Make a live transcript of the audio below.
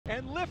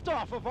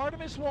liftoff of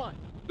Artemis 1.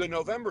 The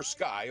November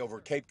sky over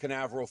Cape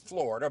Canaveral,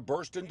 Florida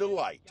burst into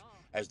light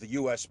as the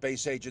U.S.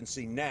 space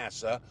agency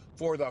NASA,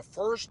 for the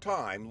first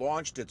time,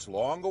 launched its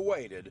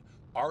long-awaited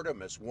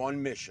Artemis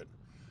 1 mission.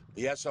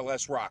 The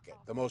SLS rocket,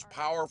 the most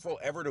powerful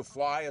ever to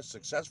fly a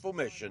successful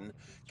mission,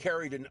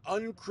 carried an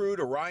uncrewed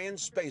Orion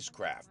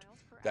spacecraft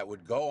that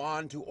would go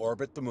on to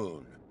orbit the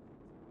moon.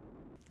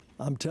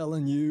 I'm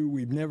telling you,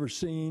 we've never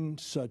seen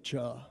such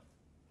a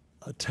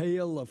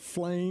tail of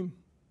flame.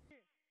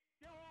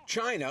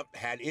 China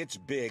had its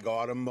big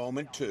autumn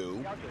moment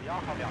too,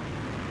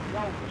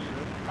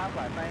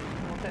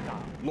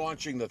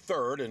 launching the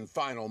third and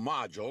final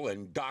module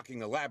and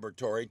docking a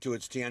laboratory to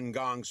its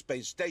Tiangong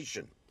space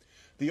station.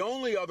 The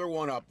only other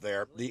one up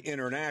there, the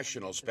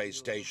International Space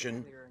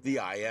Station, the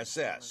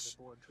ISS.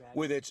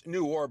 With its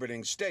new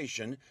orbiting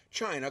station,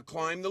 China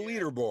climbed the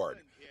leaderboard,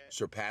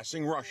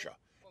 surpassing Russia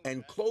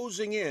and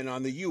closing in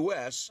on the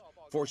U.S.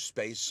 for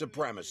space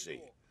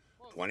supremacy.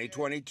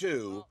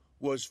 2022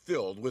 was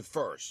filled with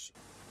firsts.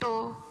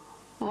 2,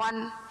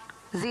 1,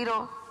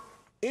 0.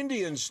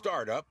 Indian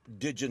startup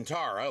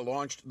Digitara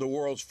launched the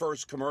world's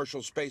first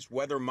commercial space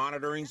weather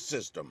monitoring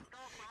system.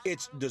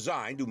 It's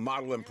designed to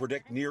model and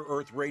predict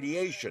near-Earth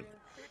radiation.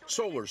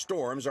 Solar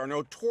storms are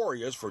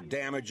notorious for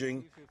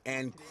damaging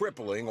and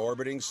crippling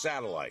orbiting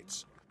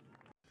satellites.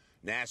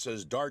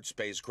 NASA's DART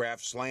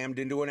spacecraft slammed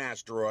into an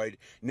asteroid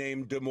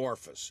named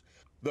Dimorphos,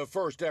 the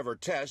first ever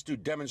test to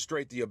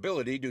demonstrate the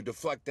ability to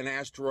deflect an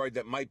asteroid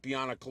that might be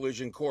on a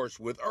collision course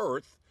with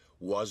Earth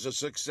was a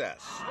success.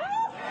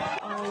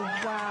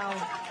 Oh,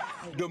 wow.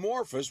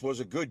 Dimorphos was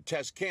a good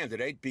test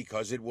candidate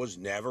because it was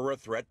never a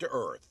threat to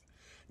Earth.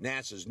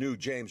 NASA's new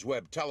James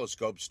Webb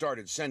Telescope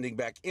started sending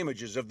back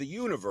images of the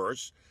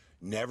universe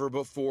never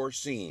before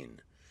seen.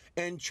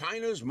 And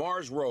China's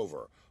Mars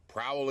rover,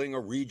 prowling a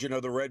region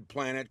of the red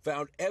planet,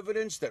 found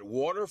evidence that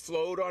water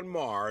flowed on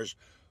Mars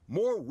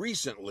more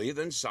recently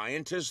than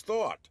scientists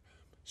thought.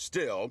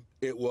 Still,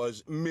 it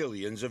was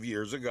millions of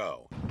years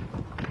ago.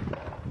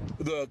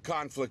 The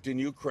conflict in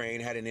Ukraine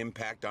had an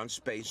impact on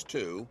space,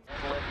 too.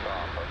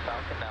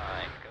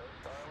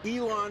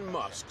 Elon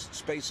Musk's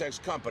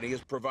SpaceX company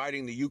is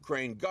providing the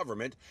Ukraine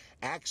government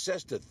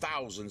access to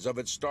thousands of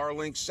its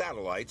Starlink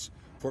satellites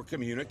for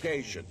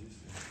communication.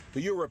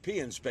 The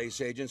European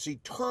Space Agency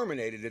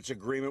terminated its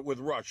agreement with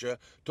Russia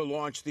to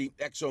launch the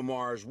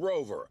ExoMars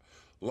rover,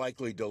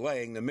 likely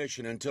delaying the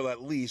mission until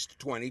at least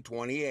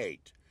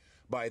 2028.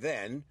 By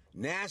then,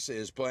 NASA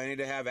is planning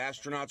to have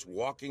astronauts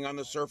walking on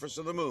the surface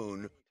of the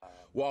moon,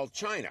 while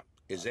China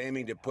is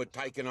aiming to put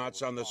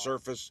taikonauts on the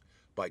surface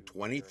by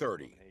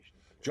 2030.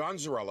 John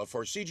Zarella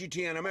for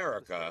CGTN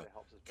America,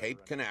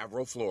 Cape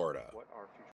Canaveral, Florida.